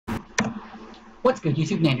What's good,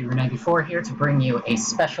 YouTube? Nandy94 here to bring you a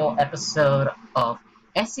special episode of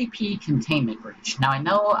SCP Containment Breach. Now, I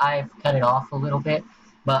know I've cut it off a little bit,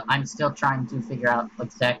 but I'm still trying to figure out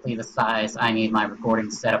exactly the size I need my recording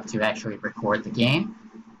setup to actually record the game.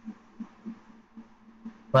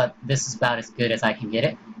 But this is about as good as I can get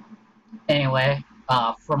it. Anyway,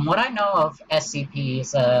 from what I know of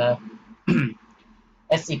SCPs,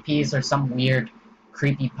 SCPs are some weird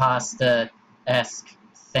creepypasta-esque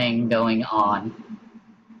thing going on.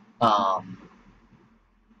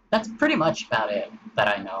 That's pretty much about it that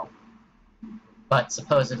I know. But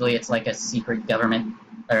supposedly it's like a secret government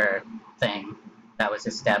thing that was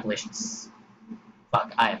established.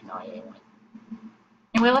 Fuck, I have no idea.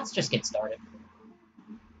 Anyway, let's just get started.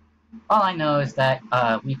 All I know is that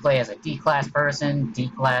we play as a D-class person.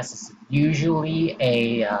 D-class is usually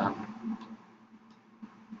a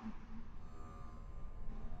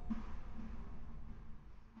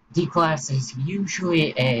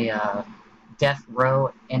death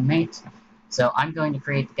row inmate. So I'm going to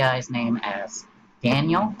create the guy's name as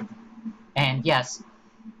Daniel. And yes,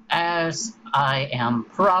 as I am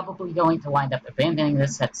probably going to wind up abandoning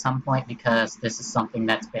this at some point because this is something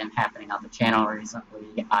that's been happening on the channel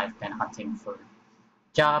recently. I've been hunting for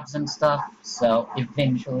jobs and stuff, so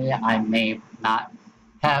eventually I may not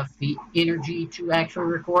have the energy to actually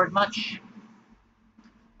record much.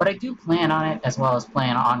 But I do plan on it, as well as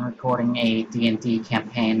plan on recording a D&D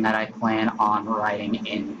campaign that I plan on writing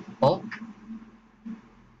in bulk.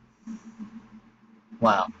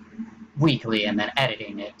 Well, weekly, and then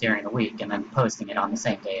editing it during the week, and then posting it on the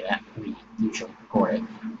same day that we usually record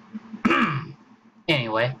it.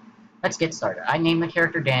 Anyway, let's get started. I named the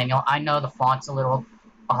character Daniel. I know the font's a little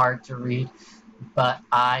hard to read, but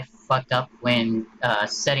I fucked up when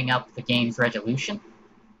setting up the game's resolution.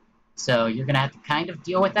 So you're gonna have to kind of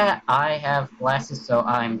deal with that. I have glasses, so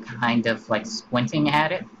I'm kind of like squinting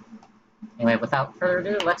at it. Anyway, without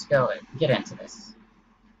further ado, let's get into this.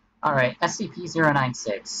 Alright,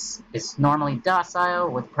 SCP-096 is normally docile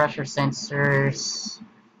with pressure sensors.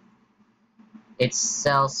 It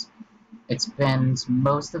spends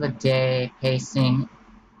most of the day pacing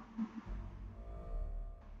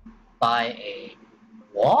by a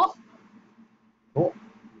wall? Cool.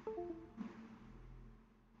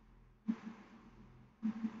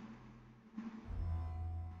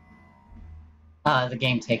 The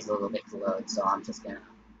game takes a little bit to load, so I'm just gonna...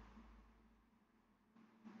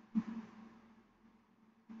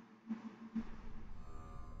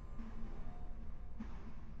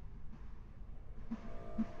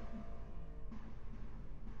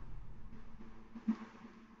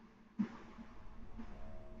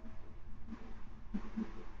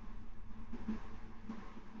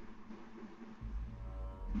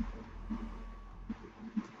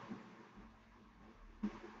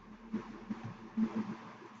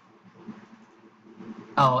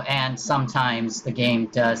 Oh, and sometimes the game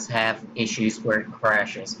does have issues where it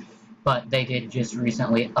crashes. But they did just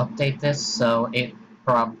recently update this, so it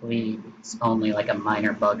probably is only like a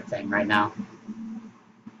minor bug thing right now.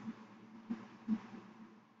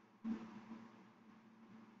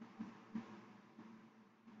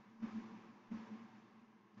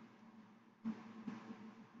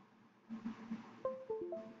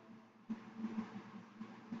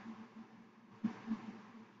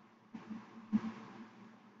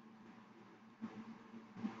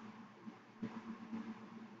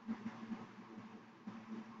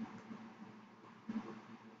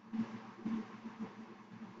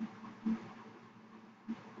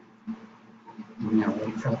 I'm gonna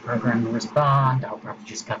wait for the program to respond. I'll probably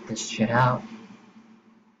just cut this shit out.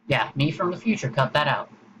 Yeah, me from the future, cut that out.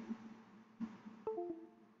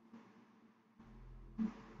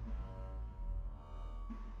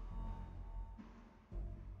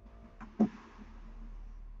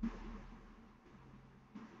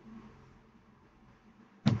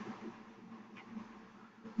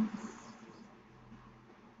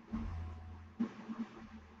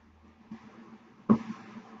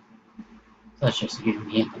 So it's just you and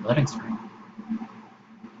me in the loading screen.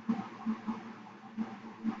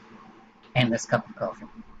 And this cup of coffee.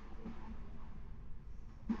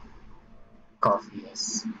 Coffee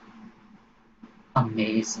is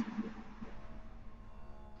amazing.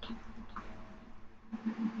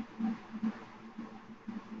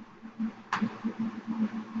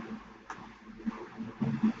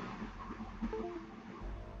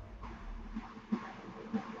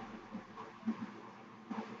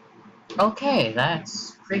 Okay,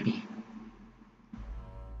 that's creepy.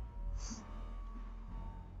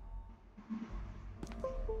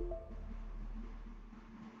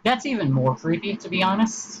 That's even more creepy, to be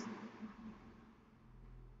honest.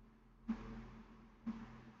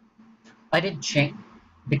 I did change...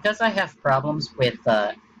 Because I have problems with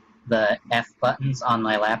the F buttons on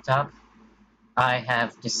my laptop, I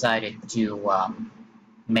have decided to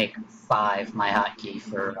make 5 my hotkey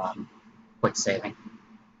for quick saving.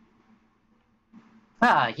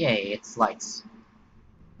 Ah, yay, it's lights.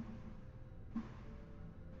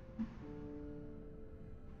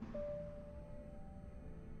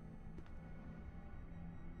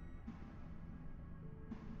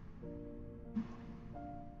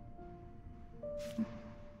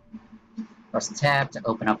 Press tab to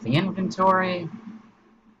open up the inventory.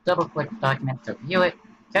 Double-click the document to view it.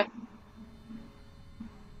 Okay.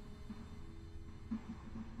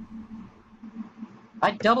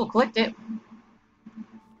 I double-clicked it.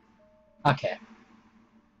 Okay.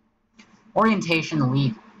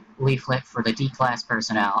 Orientation leaflet for the D-Class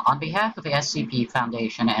personnel. On behalf of the SCP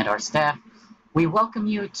Foundation and our staff, we welcome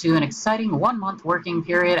you to an exciting 1-month working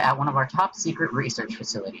period at one of our top-secret research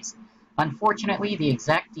facilities. Unfortunately, the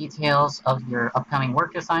exact details of your upcoming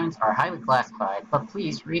work assignments are highly classified, but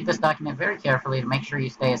please read this document very carefully to make sure you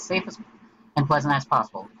stay as safe and pleasant as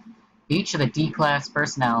possible. Each of the D-Class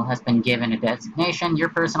personnel has been given a designation. Your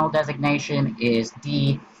personal designation is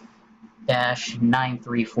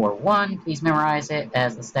D-9341. Please memorize it,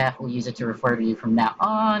 as the staff will use it to refer to you from now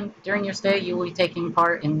on. During your stay, you will be taking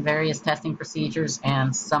part in various testing procedures,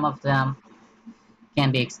 and some of them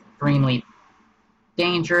can be extremely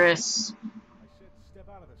dangerous. I said step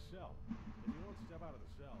out of the cell. If you don't step out of the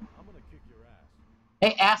cell, I'm gonna kick your ass.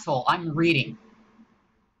 Hey, asshole, I'm reading.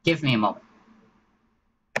 Give me a moment.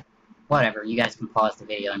 Whatever, you guys can pause the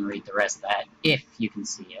video and read the rest of that, if you can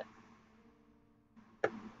see it.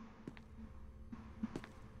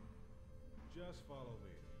 Just follow me.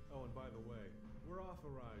 Oh, and by the way, we're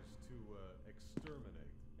authorized to exterminate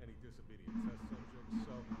any disobedient test subjects,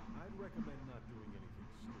 so I'd recommend not doing anything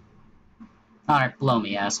stupid. Alright, blow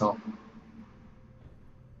me, asshole.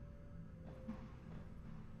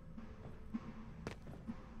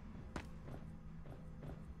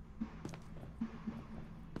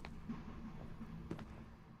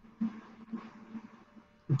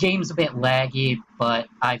 Game's a bit laggy, but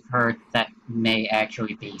I've heard that may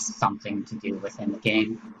actually be something to do within the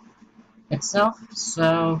game itself,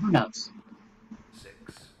 so who knows?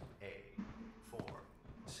 6A4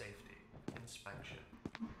 Safety Inspection.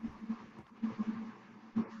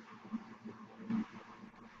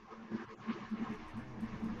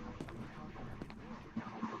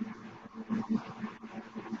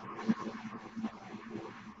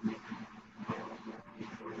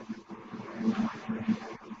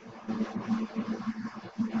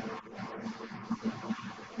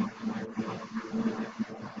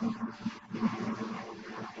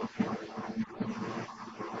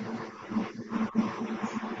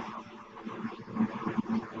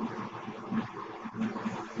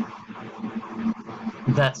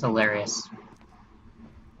 That's hilarious.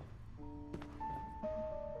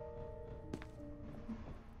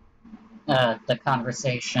 The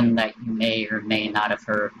conversation that you may or may not have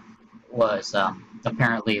heard was,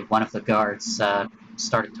 apparently one of the guards,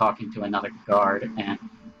 started talking to another guard, and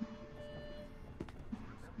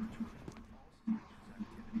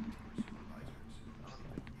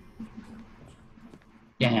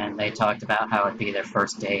they talked about how it'd be their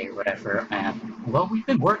first day or whatever, and, well, we've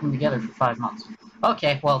been working together for 5 months.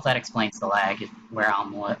 Okay, well, that explains the lag, where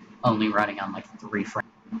I'm only running on, like, 3 frames.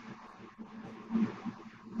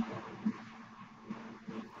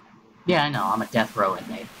 Yeah, I know, I'm a death row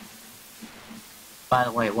inmate. By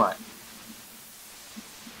the way, what?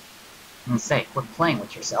 I'm gonna say, quit playing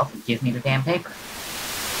with yourself and give me the damn paper.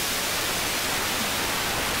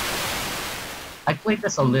 I played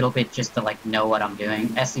this a little bit just to, like, know what I'm doing.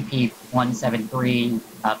 SCP-173,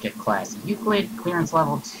 Object Class Euclid, Clearance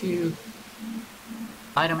Level 2.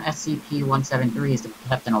 Item SCP-173 is to be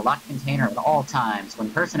kept in a locked container at all times. When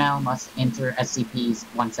personnel must enter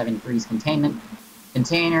SCP-173's containment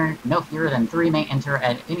container, no fewer than 3 may enter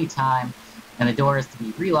at any time, and the door is to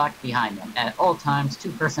be relocked behind them. At all times,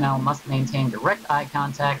 2 personnel must maintain direct eye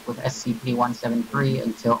contact with SCP-173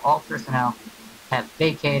 until all personnel have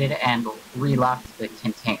vacated and relocked the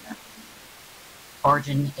container.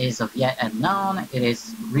 Origin is of yet unknown. It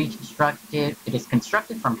is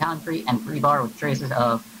constructed from concrete and rebar with traces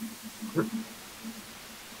of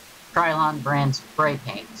Krylon brand spray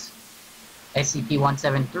paint.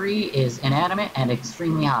 SCP-173 is inanimate and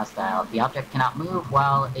extremely hostile. The object cannot move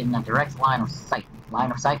while in a direct line of sight.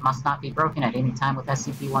 Line of sight must not be broken at any time with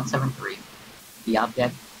SCP-173. The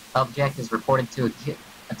object is reported to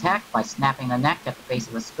attack by snapping the neck at the base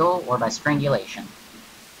of the skull or by strangulation.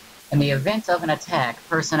 In the event of an attack,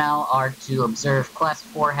 personnel are to observe Class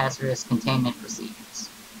 4 hazardous containment procedures.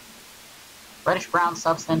 Reddish-brown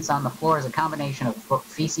substance on the floor is a combination of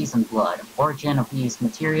feces and blood. Origin of these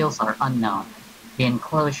materials are unknown. The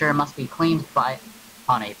enclosure must be cleaned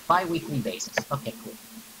on a bi-weekly basis. Okay, cool.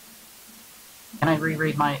 Can I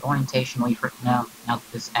reread my orientation leaflet now? Now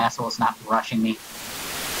that this asshole is not rushing me.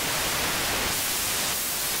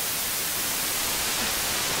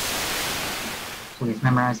 Please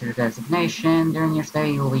memorize your designation. During your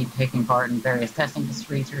stay, you will be taking part in various testing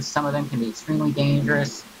procedures. Some of them can be extremely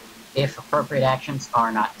dangerous if appropriate actions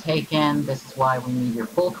are not taken. This is why we need your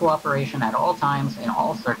full cooperation at all times in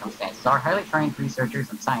all circumstances. Our highly trained researchers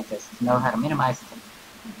and scientists know how to minimize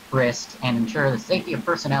risks and ensure the safety of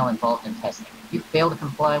personnel involved in testing. If you fail to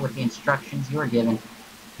comply with the instructions you are given,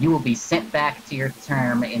 you will be sent back to your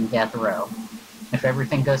term in death row. If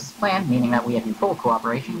everything goes as planned, meaning that we have your full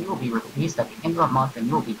cooperation, you will be released at the end of the month and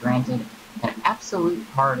you will be granted an absolute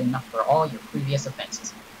pardon for all your previous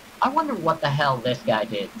offenses. I wonder what the hell this guy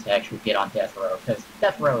did to actually get on death row, because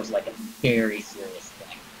death row is like a very serious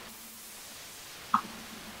thing.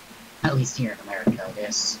 At least here in America, I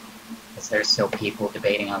guess. Because there's still people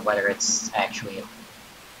debating on whether it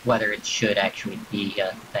should actually be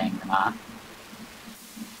a thing or not.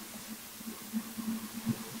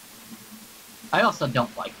 I also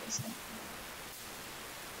don't like this thing.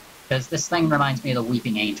 Because this thing reminds me of the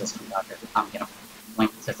Weeping Angels from Doctor Who. I'm gonna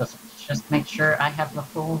link to this, just make sure I have the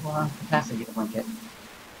full capacity to link it.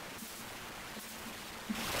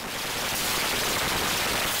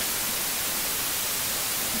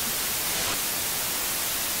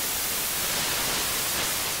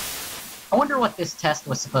 I wonder what this test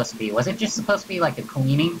was supposed to be. Was it just supposed to be like a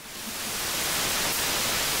cleaning?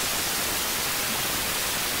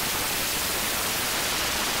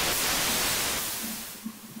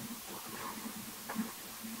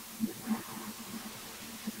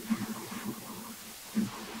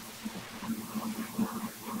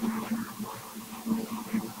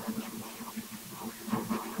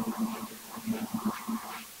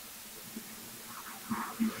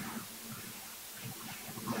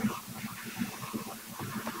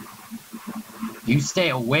 You stay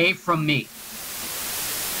away from me.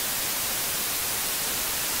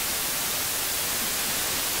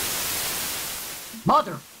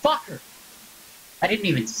 Motherfucker! I didn't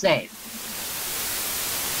even save.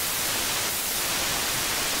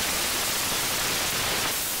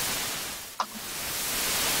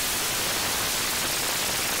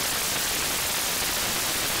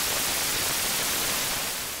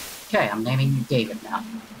 Okay, I'm naming you David now.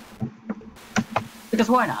 Because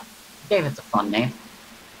why not? David's a fun name.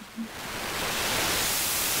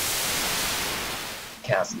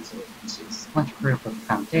 Chaos Insurgencies. Lunch group of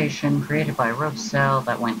Foundation, created by a rogue cell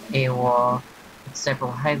that went AWOL with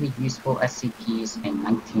several highly useful SCPs in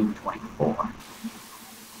 1924.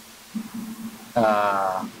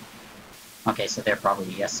 Okay, so they're probably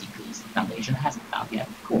the SCPs the Foundation hasn't found yet.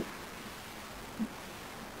 Cool.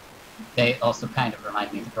 They also kind of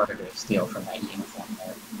remind me of the Brotherhood of Steel from that uniform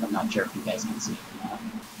there. I'm not sure if you guys can see it or not.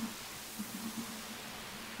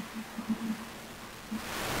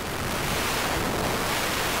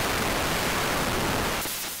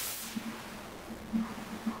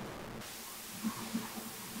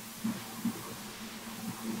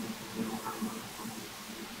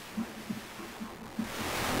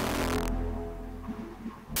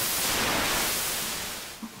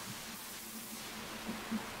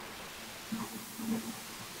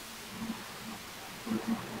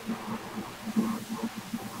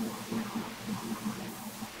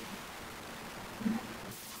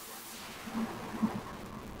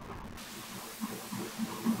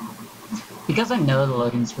 Because I know the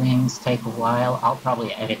loading screens take a while, I'll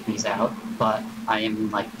probably edit these out, but I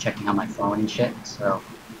am, like, checking on my phone and shit, so...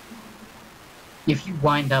 If you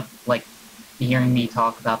wind up, like, hearing me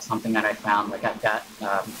talk about something that I found, like, I've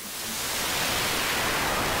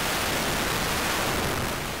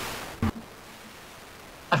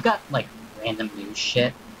got, like, random news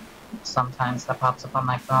shit sometimes that pops up on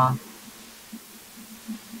my phone.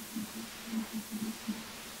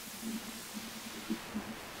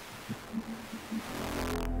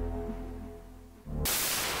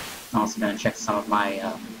 I'm also going to check some of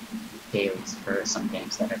my dailies for some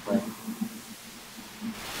games that I play.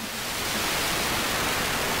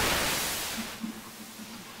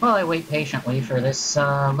 While I wait patiently for this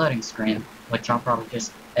loading screen, which I'll probably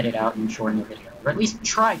just edit out and shorten the video, or at least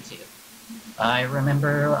try to. I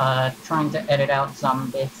remember trying to edit out some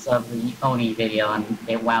bits of the Oni video, and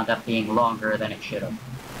it wound up being longer than it should have.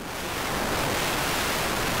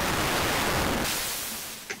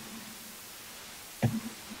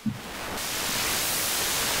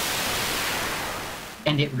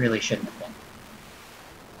 And it really shouldn't have been.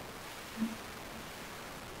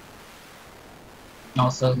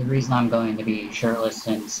 Also, the reason I'm going to be shirtless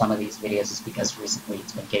in some of these videos is because recently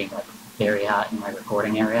it's been getting like very hot in my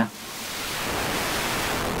recording area.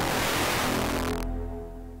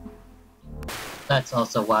 That's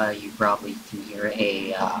also why you probably can hear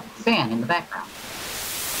a fan in the background.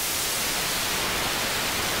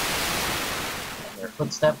 Their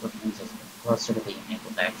footstep, which means it's closer to being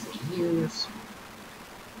able to actually use.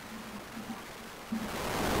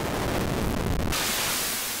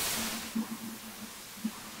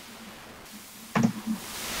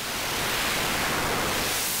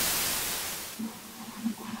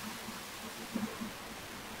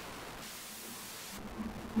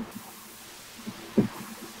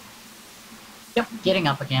 Yep, getting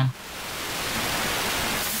up again.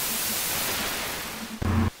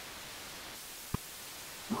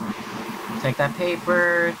 Take that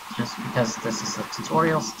paper, just because this is the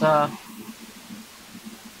tutorial stuff.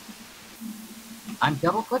 I'm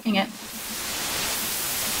double-clicking it.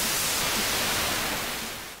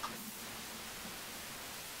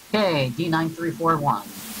 Okay, D9341.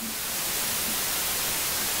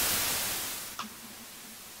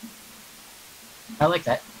 I like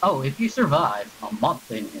that. Oh, if you survive a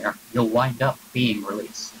month in here, you'll wind up being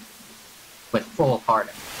released. With full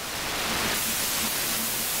pardon.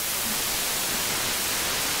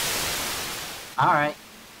 Alright.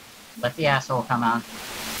 Let the asshole come on.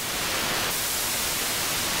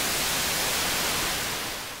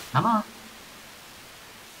 Come on.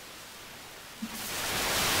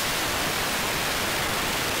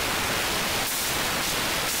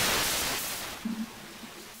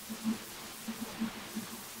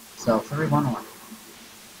 So, 311.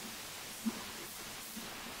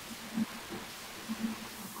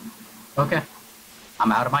 Okay.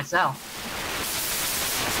 I'm out of my cell.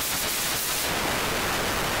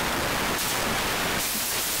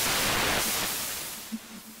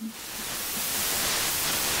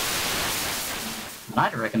 And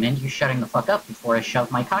I'd recommend you shutting the fuck up before I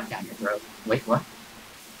shove my cock down your throat. Wait, what?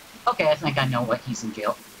 Okay, I think I know what he's in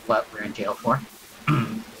jail, what we're in jail for.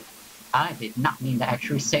 I did not mean to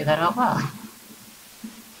actually say that out loud.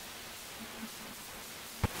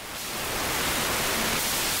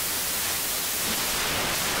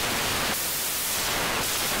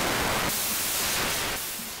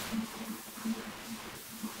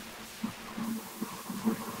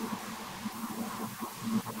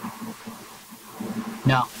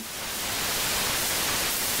 No.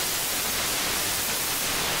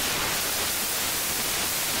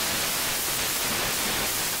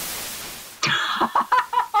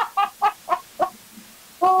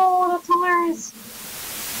 Oh, that's hilarious.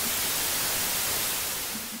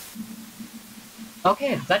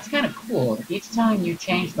 Okay, that's kind of cool. Each time you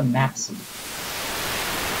change the map seed,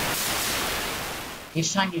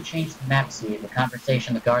 the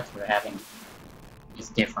conversation the guards were having is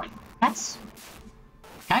different. That's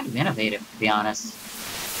kind of innovative, to be honest.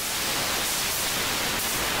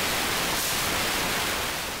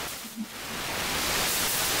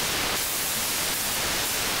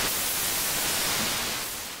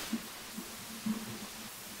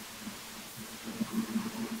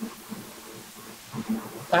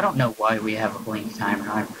 I don't know why we have a blink timer.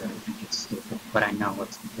 I really think it's stupid, but I know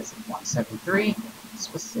it's because of 173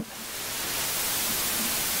 specific.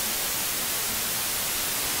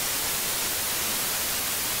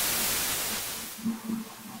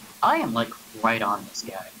 I am, like, right on this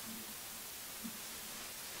guy.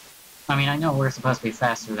 I mean, I know we're supposed to be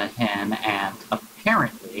faster than him, and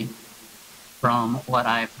apparently, from what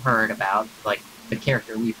I've heard about, like, the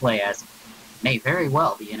character we play as may very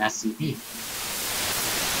well be an SCP.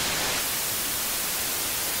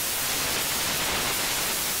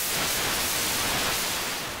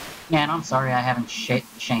 Man, I'm sorry I haven't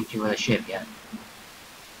shanked you with a ship yet.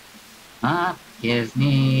 Give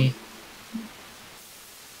me...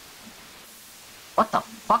 What the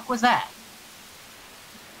fuck was that?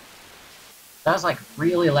 That was, like,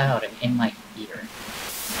 really loud and in my ear.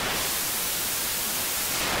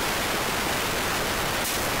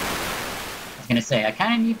 I was gonna say, I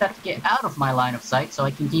kinda need that to get out of my line of sight so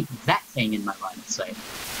I can keep that thing in my line of sight.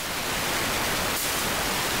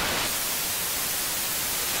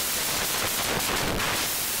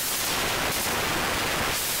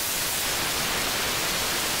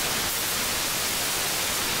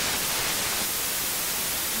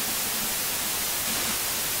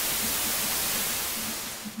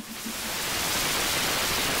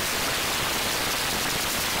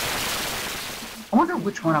 I wonder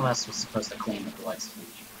which one of us was supposed to claim the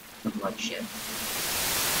blood shit.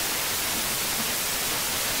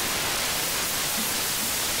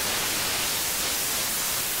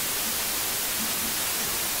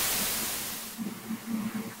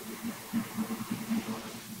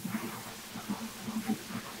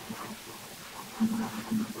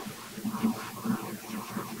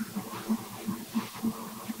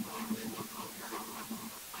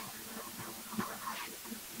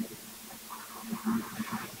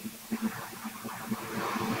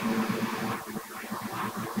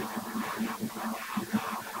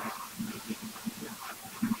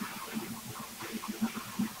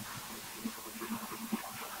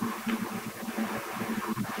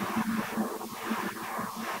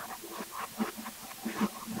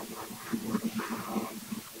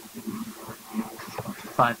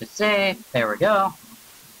 5 to save. There we go.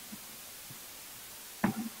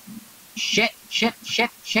 Shit, shit,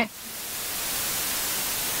 shit, shit.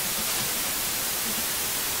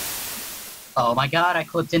 Oh my god, I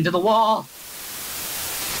clipped into the wall.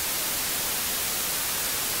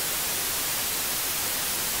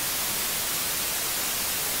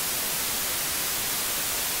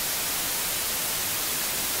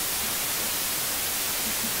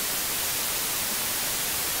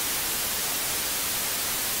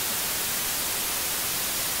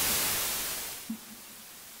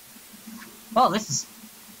 Oh, this is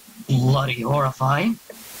bloody horrifying.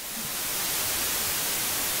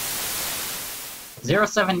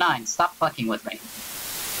 079, stop fucking with me.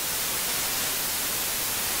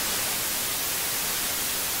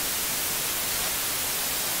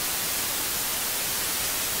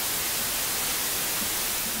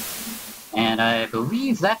 And I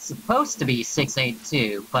believe that's supposed to be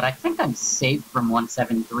 682, but I think I'm saved from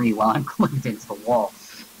 173 while I'm clipped into the wall.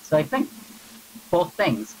 So I think both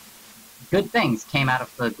things, good things, came out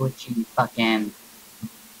of the glitchy fucking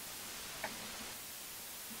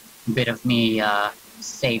bit of me,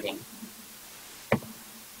 saving.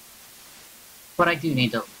 But I do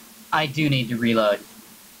need to reload.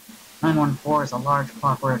 914 is a large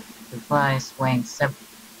clockwork device weighing 7...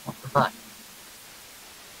 What the fuck?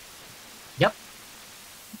 Yep.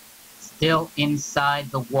 Still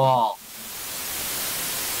inside the wall.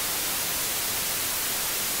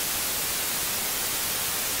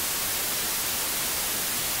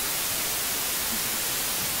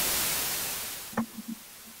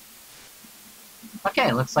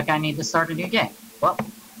 Okay, looks like I need to start a new game. Well,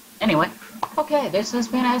 anyway. Okay, this has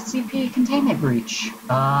been SCP Containment Breach.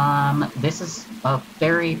 This is a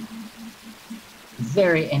very,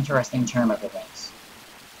 very interesting turn of events.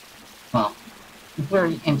 Well,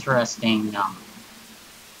 very interesting,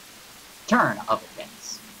 turn of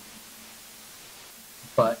events.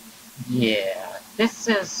 But, yeah, this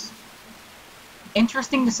is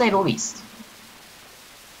interesting to say the least.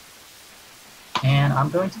 And I'm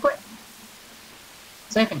going to quit.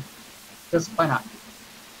 Saving. Because why not?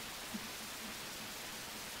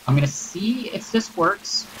 I'm gonna see if this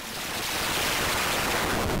works.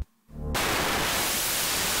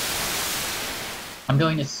 I'm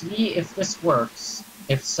going to see if this works.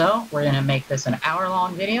 If so, we're gonna make this an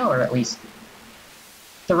hour-long video, or at least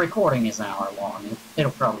the recording is an hour long.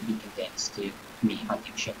 It'll probably be condensed to me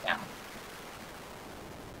hunting shit down.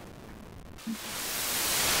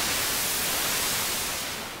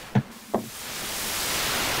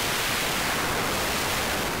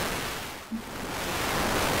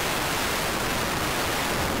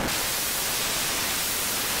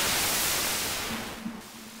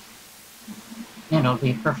 And it'll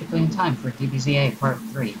be perfectly in time for DBZA Part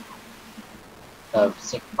 3 of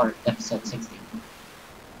Episode 60.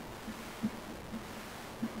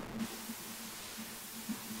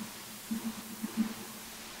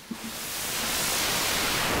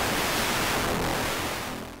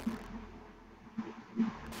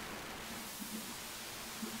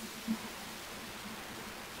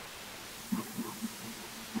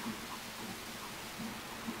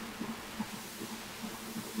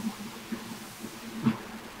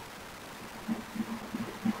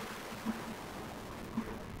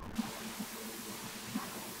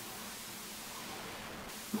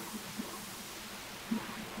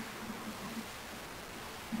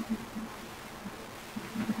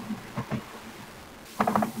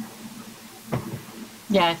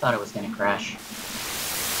 Yeah, I thought it was gonna crash.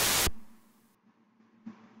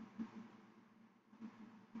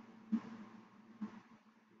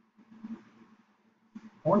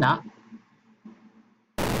 Or not.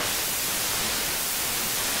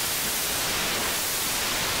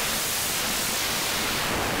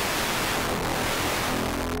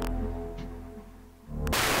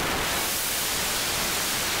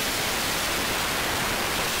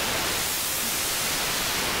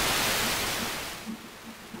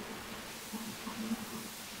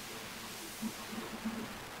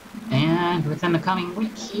 And within the coming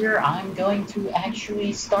week here, I'm going to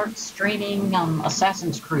actually start streaming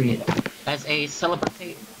Assassin's Creed as a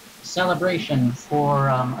celebration for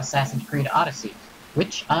Assassin's Creed Odyssey,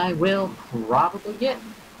 which I will probably get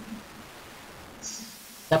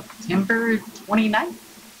September 29th?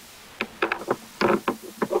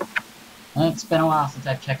 It's been a while since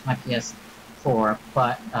I've checked my PS4,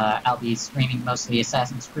 but I'll be streaming mostly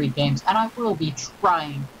Assassin's Creed games, and I will be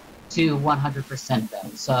trying to 100%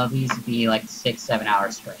 them, so these would be like 6-7 hour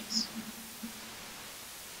streams.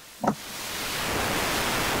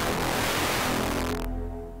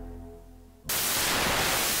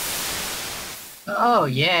 Oh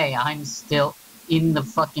yay, I'm still... in the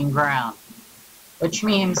fucking ground. Which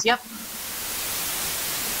means, yep.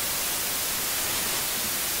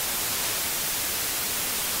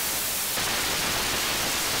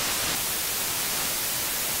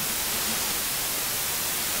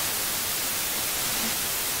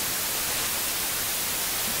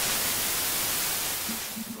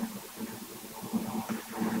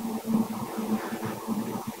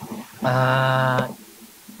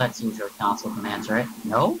 That's usually console commands, right?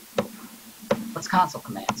 No? What's console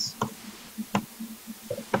commands?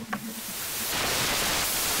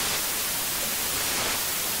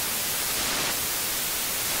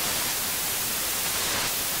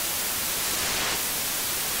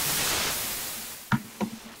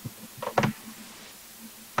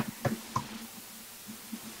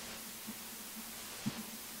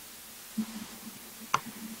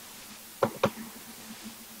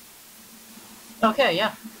 Okay,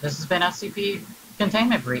 yeah. This has been SCP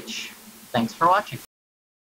Containment Breach. Thanks for watching.